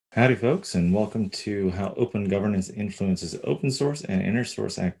Howdy, folks, and welcome to How Open Governance Influences Open Source and Inner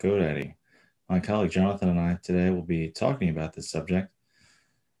Source at GoDaddy. My colleague Jonathan and I today will be talking about this subject.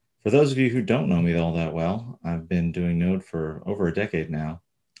 For those of you who don't know me all that well, I've been doing Node for over a decade now,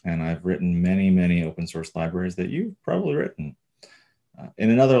 and I've written many open source libraries that you've probably written. In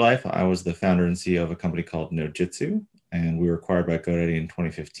another life, I was the founder and CEO of a company called Nodejitsu, and we were acquired by GoDaddy in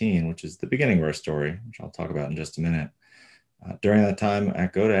 2015, which is the beginning of our story, which I'll talk about in just a minute. During that time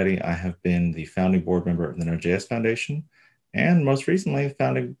at GoDaddy, I have been the founding board member of the Node.js Foundation, and most recently, the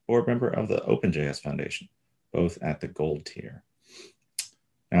founding board member of the OpenJS Foundation, both at the gold tier.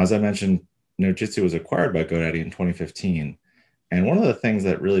 Now, as I mentioned, Nodejitsu was acquired by GoDaddy in 2015, and one of the things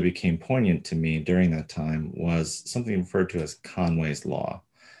that really became poignant to me during that time was something referred to as Conway's Law.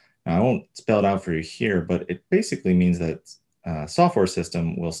 Now, I won't spell it out for you here, but it basically means that a software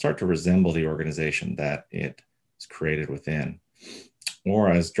system will start to resemble the organization that it is created within. Or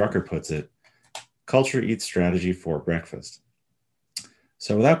as Drucker puts it, culture eats strategy for breakfast.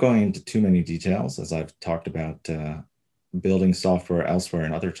 So without going into too many details, as I've talked about building software elsewhere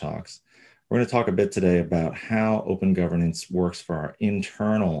in other talks, we're going to talk a bit today about how open governance works for our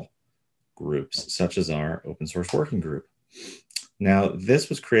internal groups, such as our open source working group. Now, this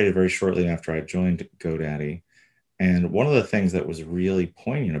was created very shortly after I joined GoDaddy. And one of the things that was really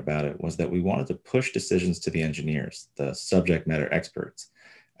poignant about it was that we wanted to push decisions to the engineers, the subject matter experts,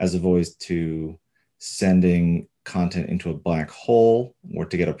 as opposed to sending content into a black hole or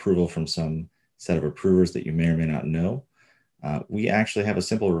to get approval from some set of approvers that you may or may not know. We actually have a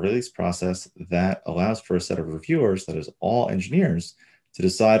simple release process that allows for a set of reviewers, that is all engineers, to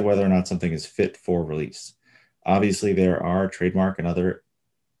decide whether or not something is fit for release. Obviously, there are trademark and other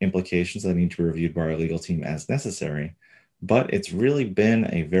implications that need to be reviewed by our legal team as necessary, but it's really been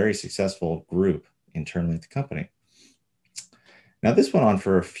a very successful group internally at the company. Now, this went on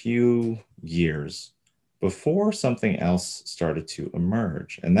for a few years before something else started to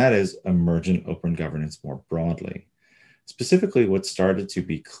emerge, and that is emergent open governance more broadly. Specifically, what started to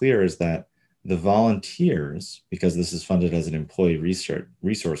be clear is that the volunteers, because this is funded as an employee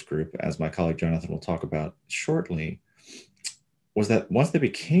resource group, as my colleague Jonathan will talk about shortly, was that once they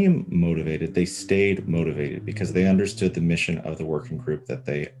became motivated, they stayed motivated because they understood the mission of the working group that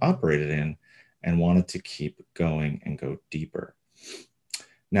they operated in and wanted to keep going and go deeper.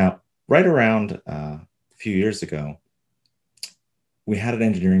 Now, right around a few years ago, we had an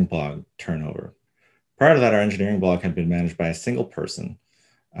engineering blog turnover. Prior to that, our engineering blog had been managed by a single person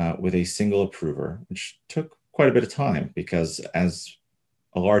with a single approver, which took quite a bit of time because as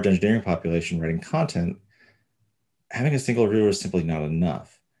a large engineering population writing content, having a single reviewer is simply not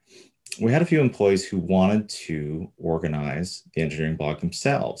enough. We had a few employees who wanted to organize the engineering blog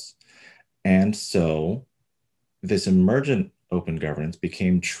themselves. And so this emergent open governance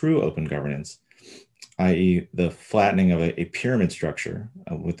became true open governance, i.e. the flattening of a pyramid structure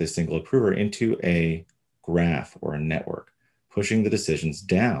with this single approver into a graph or a network, pushing the decisions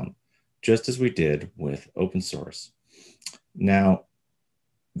down, just as we did with open source. Now,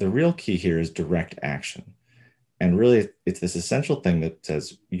 the real key here is direct action. And really, it's this essential thing that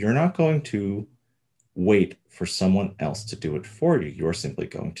says you're not going to wait for someone else to do it for you. You're simply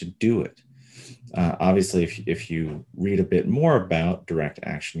going to do it. Obviously, if you read a bit more about direct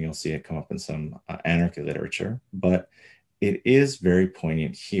action, you'll see it come up in some anarchy literature, but it is very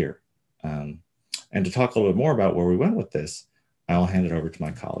poignant here. And to talk a little bit more about where we went with this, I'll hand it over to my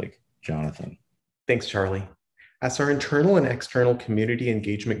colleague, Jonathan. Thanks, Charlie. As our internal and external community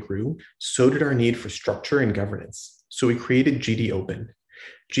engagement grew, so did our need for structure and governance. So we created GD Open.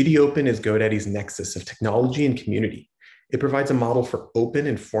 GD Open is GoDaddy's nexus of technology and community. It provides a model for open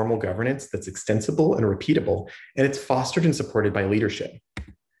and formal governance that's extensible and repeatable, and it's fostered and supported by leadership.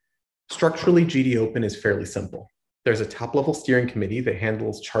 Structurally, GD Open is fairly simple. There's a top-level steering committee that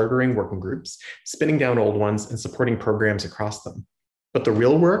handles chartering working groups, spinning down old ones, and supporting programs across them. But the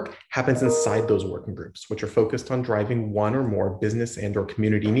real work happens inside those working groups, which are focused on driving one or more business and/or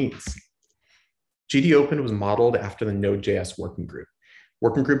community needs. GD Open was modeled after the Node.js working group.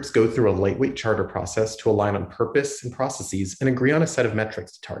 Working groups go through a lightweight charter process to align on purpose and processes and agree on a set of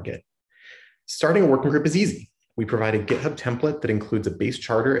metrics to target. Starting a working group is easy. We provide a GitHub template that includes a base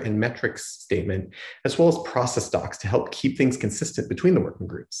charter and metrics statement, as well as process docs to help keep things consistent between the working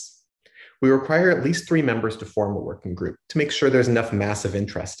groups. We require at least 3 members to form a working group to make sure there's enough massive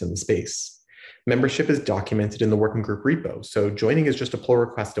interest in the space. Membership is documented in the working group repo, so joining is just a pull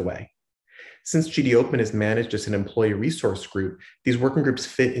request away. Since GD Open is managed as an employee resource group, these working groups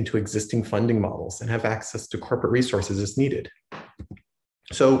fit into existing funding models and have access to corporate resources as needed.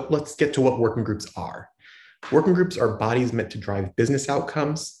 So let's get to what working groups are. Working groups are bodies meant to drive business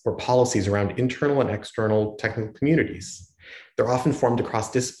outcomes or policies around internal and external technical communities. They're often formed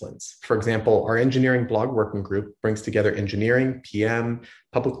across disciplines. For example, our engineering blog working group brings together engineering, PM,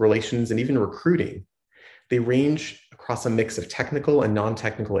 public relations, and even recruiting. They range across a mix of technical and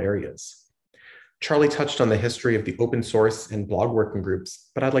non-technical areas. Charlie touched on the history of the open source and blog working groups,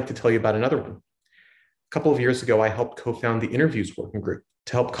 but I'd like to tell you about another one. A couple of years ago, I helped co-found the interviews working group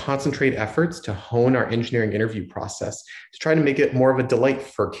to help concentrate efforts to hone our engineering interview process to try to make it more of a delight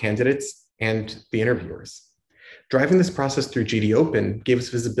for candidates and the interviewers. Driving this process through GD Open gave us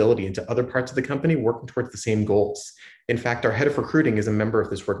visibility into other parts of the company working towards the same goals. In fact, our head of recruiting is a member of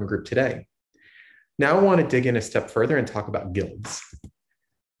this working group today. Now I want to dig in a step further and talk about guilds.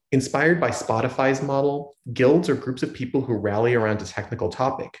 Inspired by Spotify's model, guilds are groups of people who rally around a technical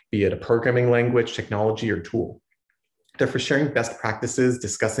topic, be it a programming language, technology, or tool. They're for sharing best practices,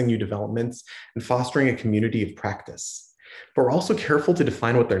 discussing new developments, and fostering a community of practice. But we're also careful to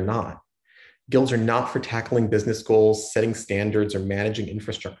define what they're not. Guilds are not for tackling business goals, setting standards, or managing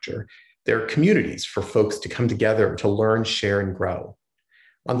infrastructure. They're communities for folks to come together to learn, share, and grow.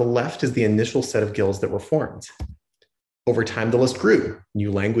 On the left is the initial set of guilds that were formed. Over time, the list grew.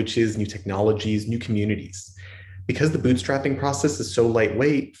 New languages, new technologies, new communities. Because the bootstrapping process is so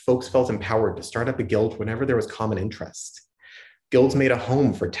lightweight, folks felt empowered to start up a guild whenever there was common interest. Guilds made a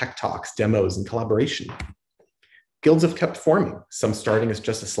home for tech talks, demos, and collaboration. Guilds have kept forming, some starting as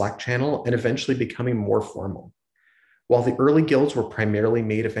just a Slack channel and eventually becoming more formal. While the early guilds were primarily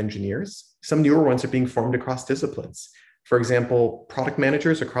made of engineers, some newer ones are being formed across disciplines. For example, product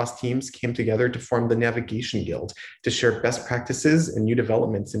managers across teams came together to form the Navigation Guild to share best practices and new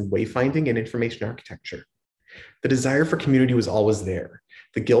developments in wayfinding and information architecture. The desire for community was always there.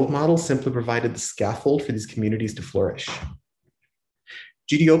 The guild model simply provided the scaffold for these communities to flourish.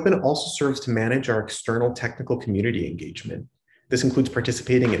 GD Open also serves to manage our external technical community engagement. This includes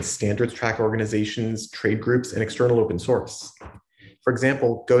participating in standards track organizations, trade groups, and external open source. For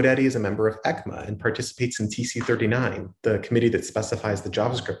example, GoDaddy is a member of ECMA and participates in TC39, the committee that specifies the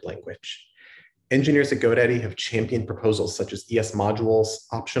JavaScript language. Engineers at GoDaddy have championed proposals such as ES modules,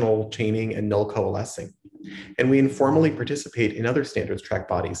 optional chaining, and null coalescing. And we informally participate in other standards track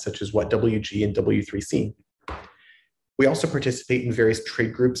bodies such as WG and W3C. We also participate in various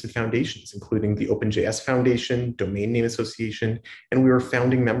trade groups and foundations, including the OpenJS Foundation, Domain Name Association, and we were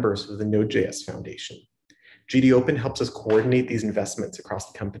founding members of the Node.js Foundation. GD Open helps us coordinate these investments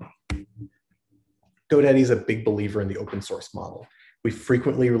across the company. GoDaddy is a big believer in the open source model. We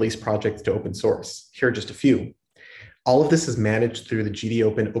frequently release projects to open source. Here are just a few. All of this is managed through the GD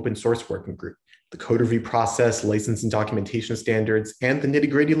Open open source working group, the code review process, license and documentation standards, and the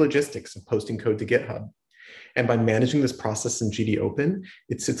nitty-gritty logistics of posting code to GitHub. And by managing this process in GD Open,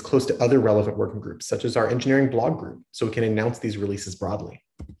 it sits close to other relevant working groups, such as our engineering blog group, so we can announce these releases broadly.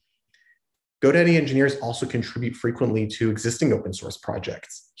 GoDaddy engineers also contribute frequently to existing open source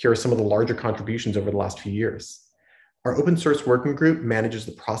projects. Here are some of the larger contributions over the last few years. Our open source working group manages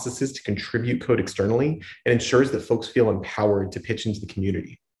the processes to contribute code externally and ensures that folks feel empowered to pitch into the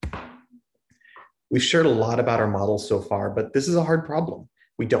community. We've shared a lot about our models so far, but this is a hard problem.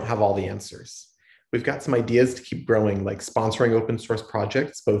 We don't have all the answers. We've got some ideas to keep growing, like sponsoring open source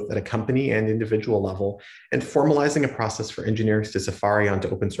projects, both at a company and individual level, and formalizing a process for engineers to Safari onto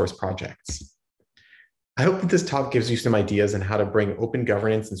open source projects. I hope that this talk gives you some ideas on how to bring open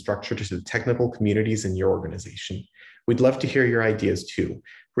governance and structure to the technical communities in your organization. We'd love to hear your ideas too.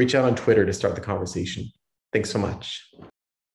 Reach out on Twitter to start the conversation. Thanks so much.